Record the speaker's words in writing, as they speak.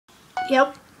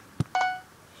Yep.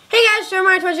 Hey guys,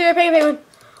 Jeremiah Twitch here, Penguin.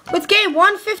 With game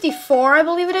 154, I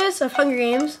believe it is, of Hunger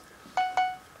Games.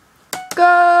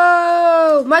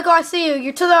 Go! Michael, I see you.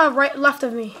 You're to the right, left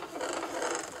of me.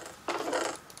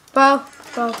 Bow.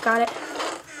 Bow, got it.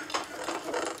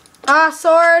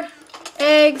 Sword.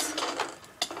 Eggs.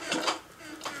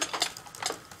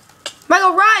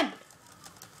 Michael, run!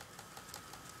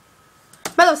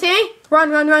 Michael, see me?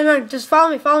 Run, run, run, run. Just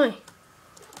follow me, follow me.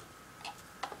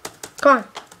 Come on.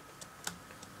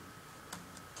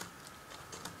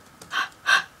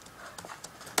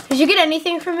 Did you get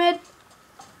anything from it?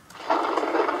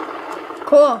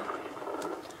 Cool.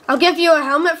 I'll give you a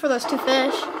helmet for those 2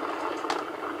 fish.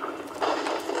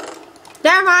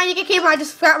 Never mind, you can keep them. I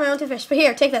just got my own 2 fish. But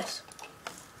here, take this.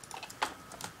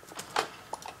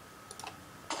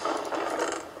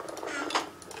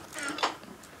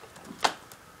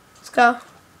 Let's go.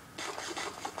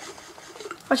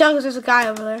 Watch out, because there's a guy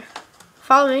over there.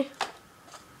 Follow me.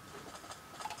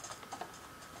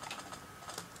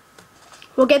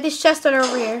 We'll get these chests that are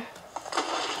over here.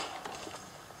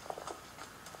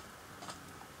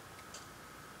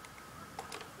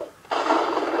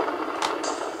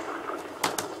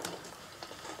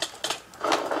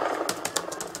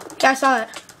 Yeah, I saw it.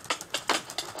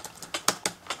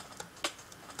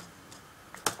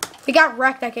 We got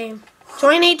wrecked that game.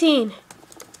 Join 18.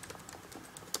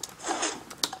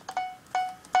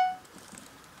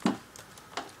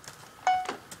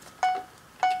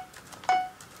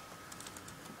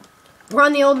 We're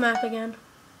on the old map again.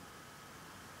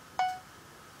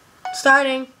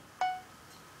 Starting.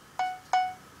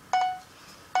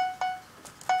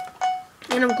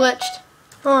 And I'm glitched.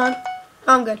 Hold on.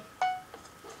 Oh, I'm good.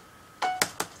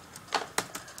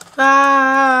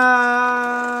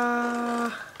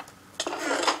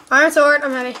 Iron sword,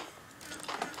 I'm heavy.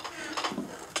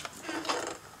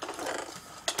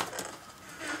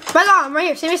 My God, I'm right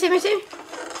here. See me, see me, see me?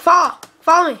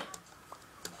 Follow me.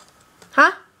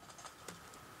 Huh?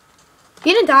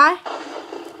 You didn't die.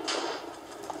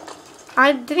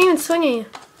 I didn't even swing at you.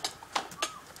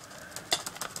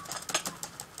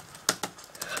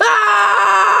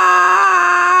 Ah!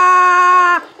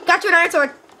 Got you an iron sword.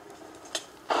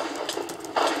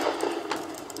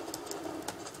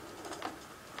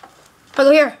 Oh,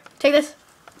 go here. Take this.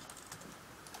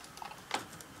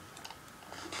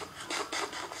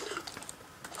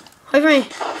 Wait for me.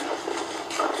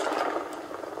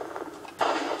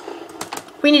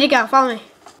 We need to go. Follow me.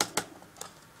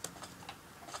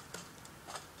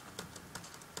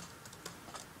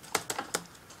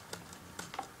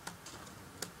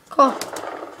 Cool.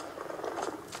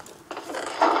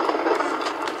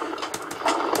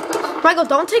 Michael,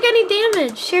 don't take any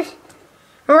damage. Here.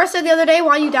 Remember I said the other day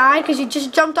why you died? Because you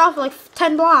just jumped off like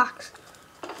 10 blocks.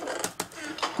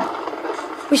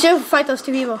 We should fight those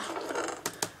 2 people.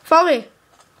 Follow me.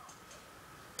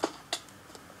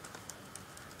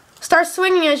 Start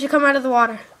swinging as you come out of the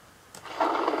water.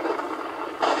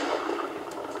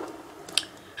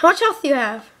 How much health do you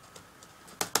have?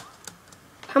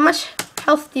 How much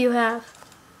health do you have?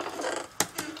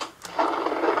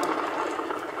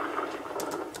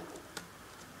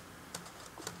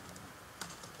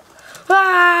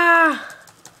 Ah!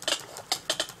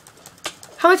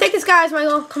 How do I take this, guys,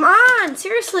 Michael? Come on,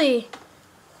 seriously.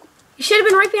 You should have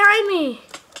been right behind me.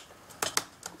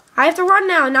 I have to run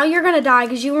now. Now you're gonna die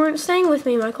because you weren't staying with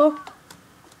me, Michael.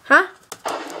 Huh?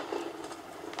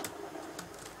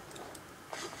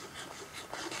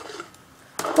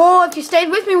 Well, if you stayed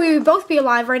with me, we would both be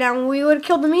alive right now and we would have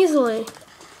killed them easily.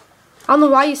 I don't know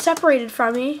why you separated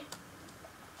from me.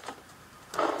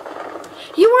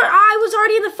 I was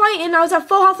already in the fight and I was at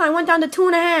full health and I went down to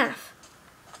 2.5.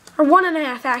 Or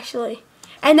 1.5 actually.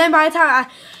 And then by the time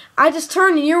I just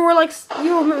turned and you were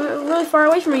really far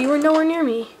away from me. You were nowhere near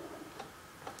me.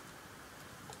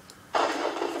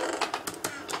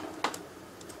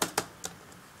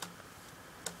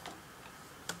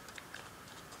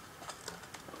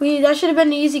 That should have been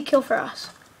an easy kill for us.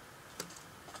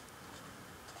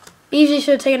 Easily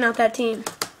should have taken out that team.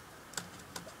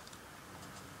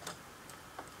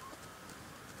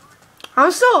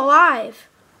 I'm still alive.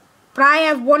 But I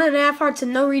have 1.5 hearts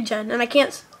and no regen. And I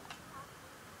can't...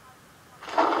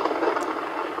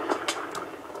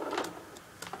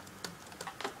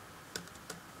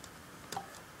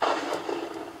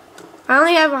 I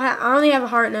only have a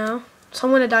heart now. So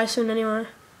I'm going to die soon anyway.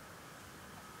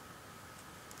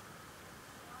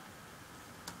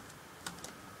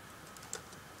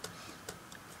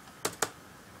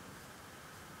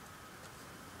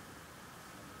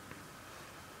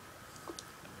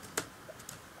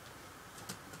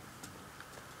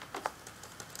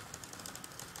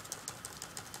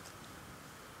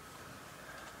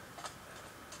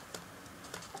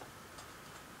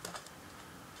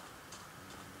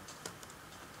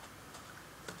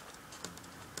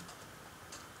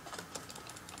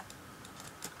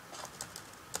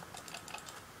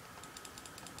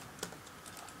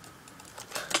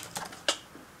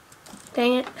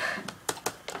 Dang it.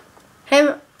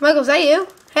 Hey, Michael, is that you?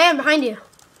 Hey, I'm behind you.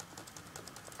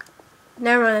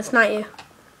 Never mind, it's not you.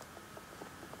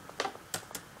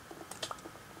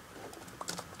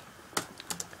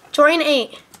 Join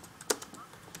 8.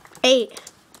 8.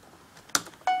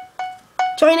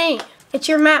 Join 8. It's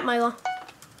your map, Michael.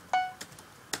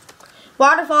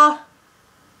 Waterfall.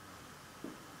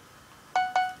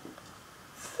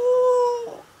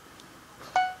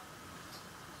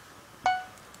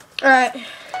 Alright.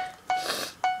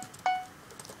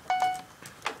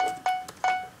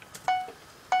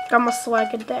 Got my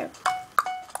swag in there.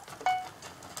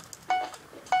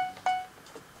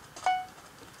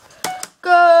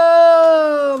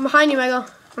 Go! I'm behind you, Michael.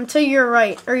 I'm to your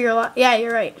right. Or your left. Yeah,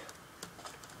 you're right.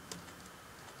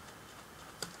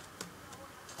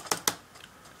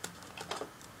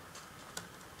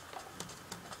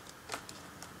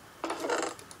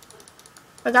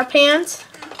 I got pants.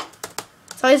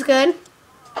 It's always good.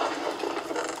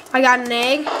 I got an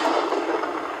egg.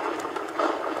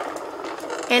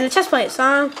 And a chest plate,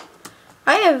 so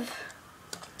I have,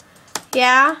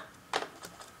 yeah.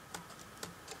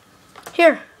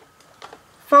 Here,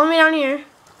 follow me down here.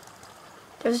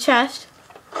 There's a chest.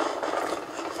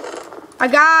 I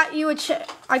got you a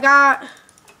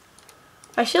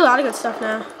I see a lot of good stuff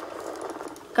now.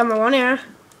 Got my one arrow.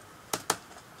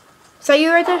 Is that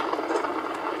you right there?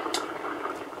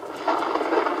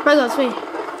 Michael, it's me.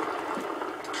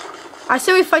 I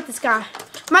say we fight this guy.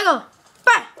 Michael,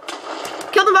 bye.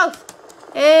 Kill them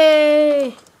both.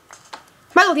 Hey.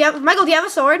 Michael, do you have a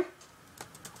sword?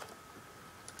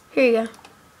 Here you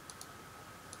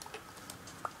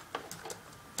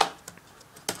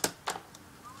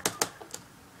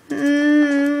go.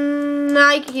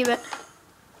 Nah, you can keep it.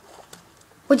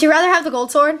 Would you rather have the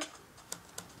gold sword?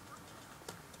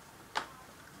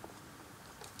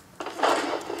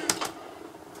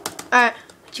 Alright.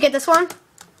 Did you get this one?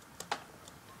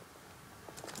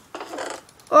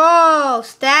 Oh,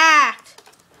 stacked.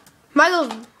 Michael.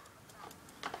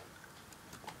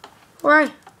 Where are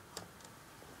you?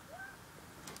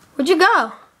 Where'd you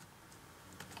go?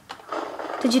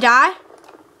 Did you die?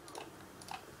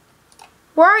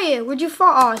 Where are you? Where'd you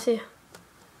fall? Oh, I see you.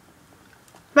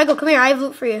 Michael, come here. I have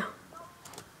loot for you.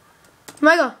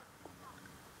 Michael.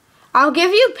 I'll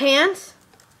give you pants.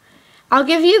 I'll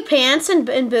give you pants and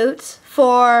boots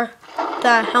for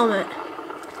the helmet.